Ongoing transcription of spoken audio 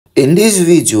In this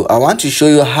video, I want to show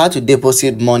you how to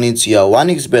deposit money to your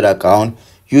 1xBet account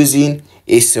using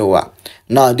Esewa.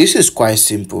 Now, this is quite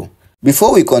simple.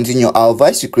 Before we continue, I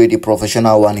advise you create a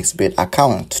professional 1xBet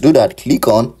account. To do that, click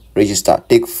on register,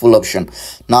 take full option.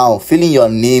 Now, fill in your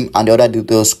name and the other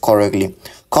details correctly.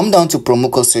 Come down to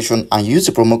promo code section and use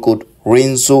the promo code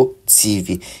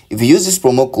RenzoTV. If you use this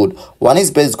promo code,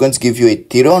 1xBet is going to give you a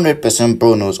 300%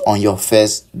 bonus on your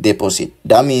first deposit.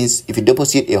 That means if you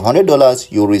deposit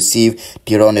 $100, you'll receive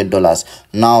 $300.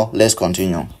 Now, let's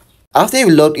continue. After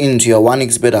you've logged into your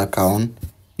 1xBet account,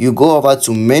 you go over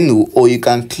to menu, or you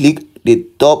can click the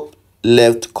top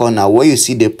left corner where you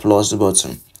see the plus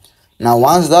button. Now,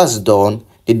 once that's done,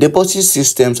 the deposit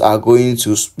systems are going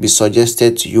to be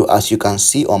suggested to you, as you can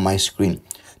see on my screen.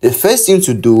 The first thing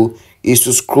to do is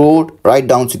to scroll right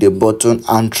down to the bottom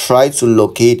and try to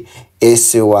locate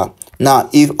Esewa. Now,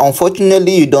 if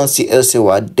unfortunately you don't see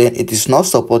Esewa, then it is not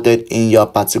supported in your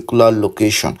particular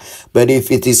location. But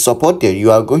if it is supported,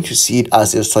 you are going to see it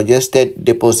as a suggested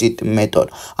deposit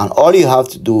method. And all you have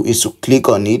to do is to click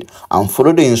on it and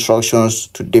follow the instructions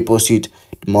to deposit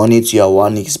money to your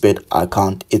 1xBet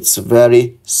account. It's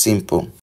very simple.